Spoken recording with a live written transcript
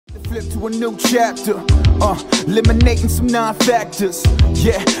flip to a new chapter. Eliminating some non-factors.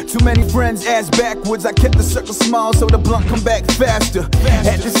 Yeah, too many friends ass backwards. I kept the circle small so the blunt come back faster.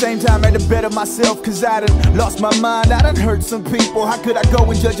 At the same time I had to better myself, cause I done lost my mind, I done hurt some people. How could I go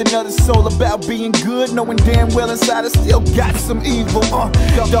and judge another soul about being good, knowing damn well inside I still got some evil?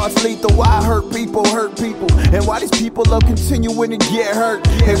 Thoughts lethal, why I hurt people, and why these people love continuing to get hurt.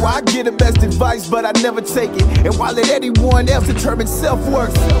 Hey, why I get the best advice but I never take it, and why let anyone else determine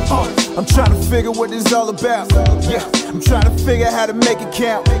self-worth? I'm trying to figure what this all about. Yeah, I'm trying to figure how to make it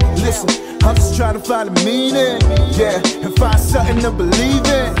count. Listen, I'm just trying to find a meaning, yeah, and find something to believe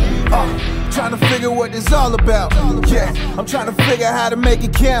in. Trying to figure what this all about. Yeah, I'm trying to figure how to make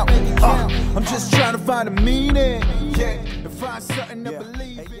it count. I'm just trying to find a meaning, yeah, and find something to believe in.